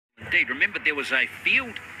indeed. Remember, there was a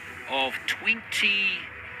field of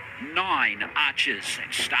 29 archers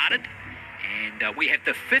that started, and we have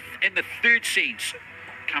the 5th and the 3rd seeds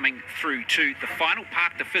coming through to the final.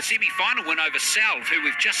 Park, the first semi-final win over Salve, who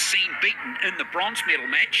we've just seen beaten in the bronze medal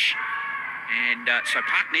match. And so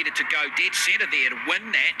Park needed to go dead centre there to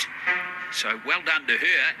win that. So well done to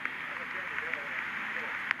her.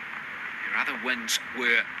 Her other wins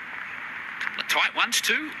were a couple of tight ones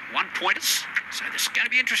too, 1-pointers. So this is going to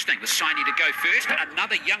be interesting. The Saini to go first.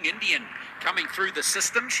 Another young Indian coming through the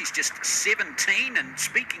system. She's just 17. And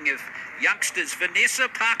speaking of youngsters, Vanessa,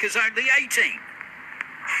 Park is only 18.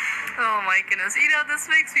 Oh my goodness, this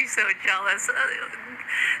makes me so jealous.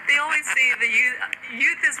 They always say the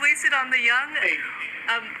youth is wasted on the young.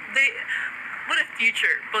 What a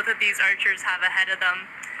future both of these archers have ahead of them.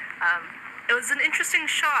 It was an interesting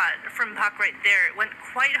shot from Puck right there. It went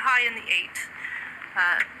quite high in the 8.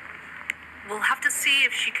 We'll have to see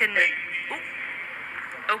if she can...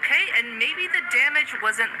 Okay, and maybe the damage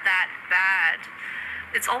wasn't that bad.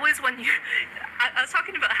 It's always when you... I was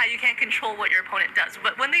talking about how you can't control what your opponent does,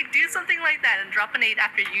 but when they do something like that and drop an 8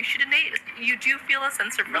 after you shoot an 8, you do feel a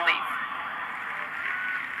sense of relief.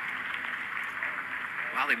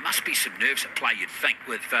 Well, there must be some nerves at play, you'd think,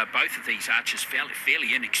 with both of these archers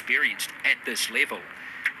fairly inexperienced at this level.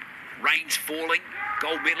 Rain's falling,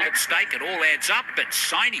 gold medal at stake, it all adds up, but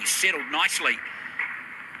Saini settled nicely.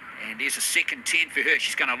 And there's a second 10 for her.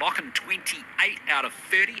 She's going to lock in 28 out of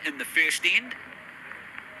 30 in the first end.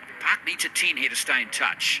 Park needs a 10 here to stay in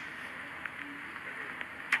touch.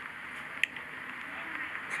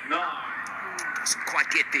 Doesn't quite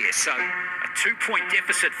get there, so a 2-point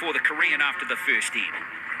deficit for the Korean after the first end.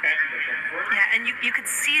 Yeah, and you could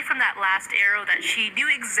see from that last arrow that she knew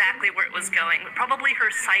exactly where it was going. Probably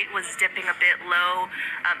her sight was dipping a bit low.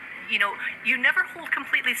 You never hold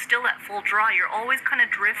completely still at full draw. You're always kind of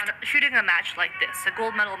drift. Shooting a match like this, a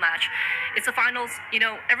gold medal match, it's a finals.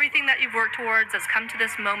 Everything that you've worked towards has come to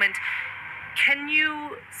this moment. Can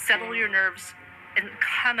you settle your nerves and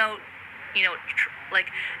come out, like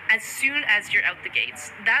as soon as you're out the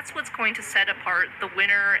gates? That's what's going to set apart the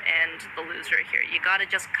winner and the loser here. You got to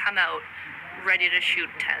just come out ready to shoot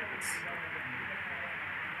 10s.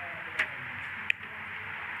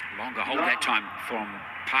 Longer hold that time from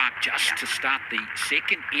Park just to start the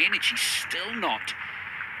second end, and she's still not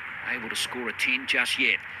able to score a 10 just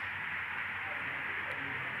yet.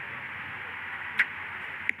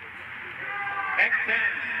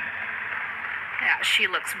 Yeah, she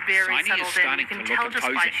looks very Saini settled in. You can tell just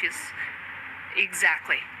by she's...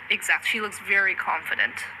 Exactly. She looks very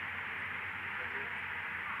confident.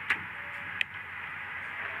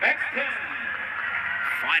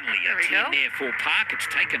 Finally, a 10 there for Park. It's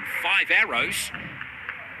taken 5 arrows.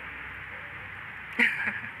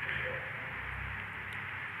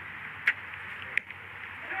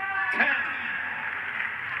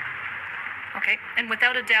 Okay, and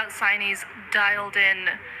without a doubt, Saini's dialed in.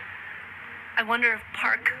 I wonder if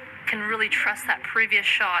Park can really trust that previous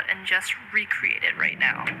shot and just recreate it right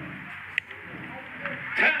now.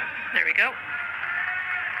 There we go.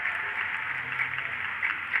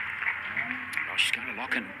 Oh, she's going to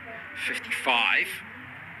lock in 55.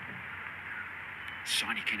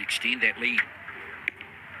 Saini can extend that lead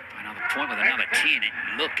by another point with another 10.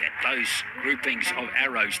 And look at those groupings of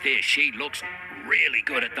arrows there. She looks really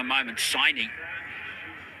good at the moment. Saini,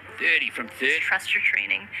 30 from 30. Just trust your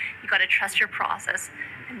training. You got to trust your process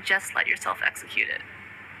and just let yourself execute it.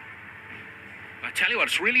 I tell you what,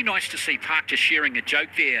 it's really nice to see Park just sharing a joke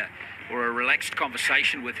there or a relaxed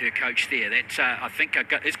conversation with her coach there. That, I think,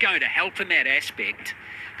 is going to help in that aspect.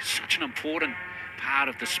 It's such an important part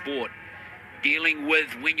of the sport, dealing with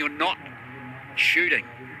when you're not shooting.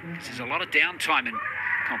 Because there's a lot of downtime in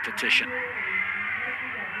competition.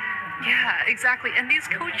 Yeah, exactly. And these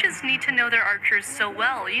coaches need to know their archers so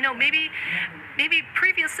well. Maybe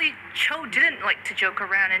previously Cho didn't like to joke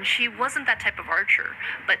around and she wasn't that type of archer.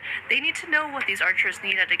 But they need to know what these archers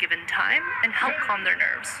need at a given time and help calm their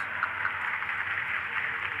nerves.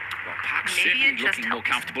 Well, Park's certainly looking more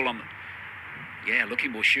comfortable on the... Yeah, looking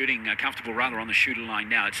more comfortable rather on the shooter line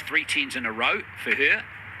now. It's 3 10s in a row for her.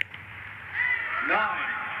 9.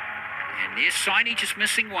 And there's Saini just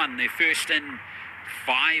missing one. Their first in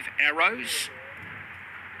 5 arrows.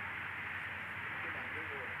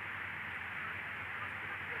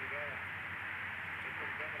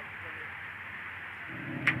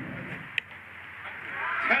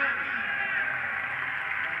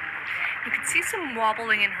 You can see some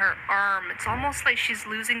wobbling in her arm. It's almost like she's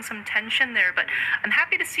losing some tension there, but I'm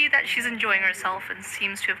happy to see that she's enjoying herself and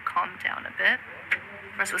seems to have calmed down a bit.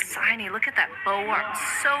 Whereas with Saini, look at that bow arm,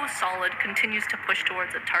 so solid, continues to push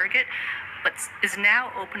towards a target, but is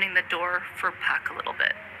now opening the door for Pak a little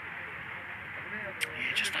bit.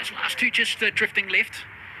 Yeah, just those last two just drifting left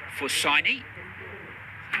for Saini.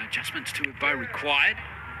 Adjustments to a bow required.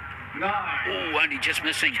 Oh, only just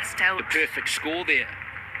missing Just out. the perfect score there.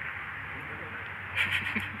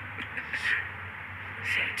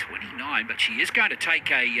 So 29, but she is going to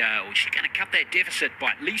take or she's going to cut that deficit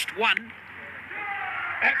by at least one.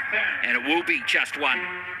 And it will be just one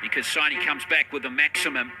because Saini comes back with the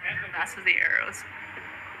maximum. That's of the arrows.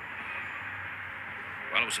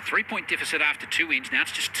 Well, it was a 3-point deficit after 2 ends. Now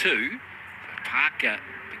it's just 2. Parker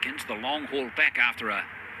begins the long haul back after a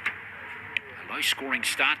low-scoring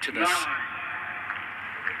start to this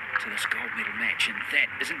gold medal match, and that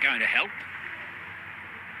isn't going to help.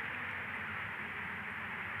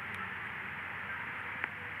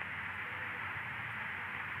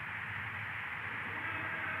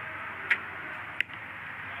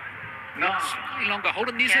 Slightly longer hold,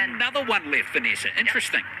 and there's another one left, Vanessa.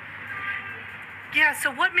 Interesting. Yeah,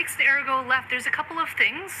 so what makes the arrow go left? There's a couple of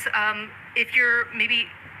things. If you're maybe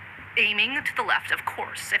aiming to the left, of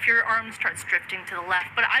course, if your arm starts drifting to the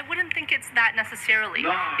left, but I wouldn't think it's that necessarily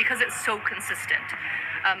because it's so consistent.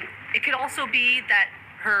 It could also be that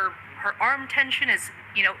her arm tension is,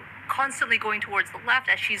 constantly going towards the left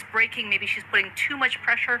as she's braking. Maybe she's putting too much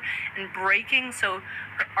pressure and braking, so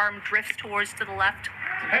her arm drifts towards to the left.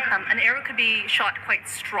 An arrow could be shot quite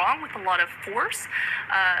strong with a lot of force,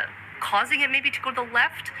 causing it maybe to go to the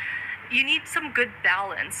left. You need some good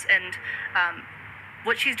balance, and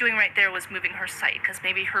what she's doing right there was moving her sight, because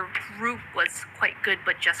maybe her route was quite good,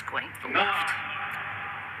 but just going to the left.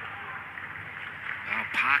 Well,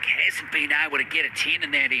 Park hasn't been able to get a 10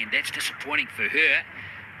 in that end. That's disappointing for her.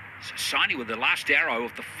 So Saini with the last arrow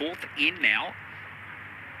of the 4th end now.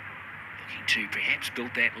 Looking to perhaps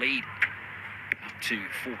build that lead up to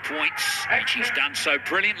 4 points. And she's done so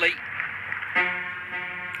brilliantly.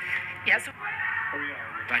 Yes.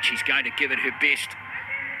 But she's going to give it her best.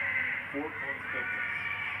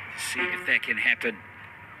 See if that can happen.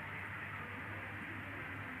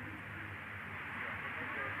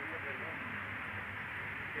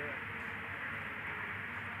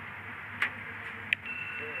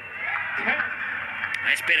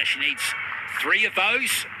 That's better. She needs 3 of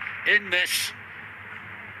those in this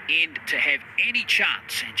end to have any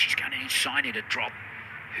chance. And she's going to need Saini to drop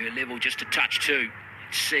her level just a touch too.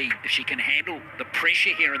 Let's see if she can handle the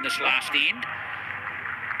pressure here in this last end.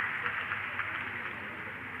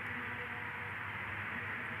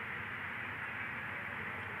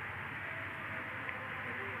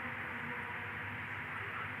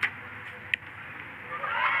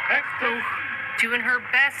 Doing her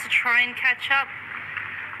best to try and catch up.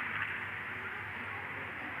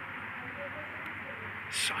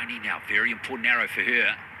 Saini now, very important arrow for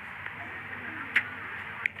her.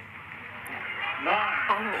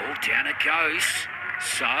 Oh, down it goes.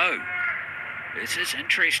 So, this is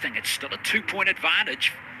interesting. It's still a 2-point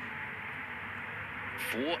advantage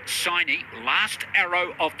for Saini. Last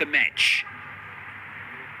arrow of the match.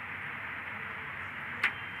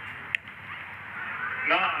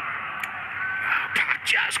 Park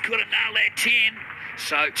just couldn't nail that 10.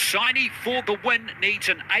 So Saini for the win needs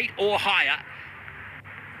an 8 or higher.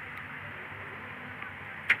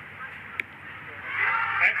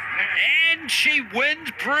 And she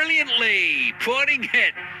wins brilliantly, putting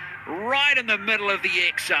it right in the middle of the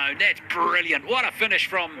X zone. That's brilliant. What a finish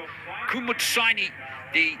from Kumud Saini,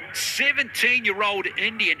 the 17-year-old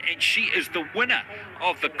Indian, and she is the winner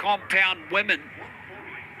of the compound women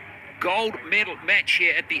gold medal match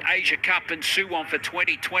here at the Asia Cup in Suwon for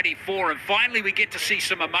 2024. And finally, we get to see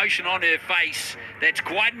some emotion on her face. That's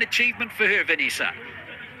quite an achievement for her, Vanessa.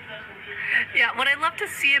 Yeah, what I love to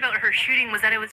see about her shooting was that it was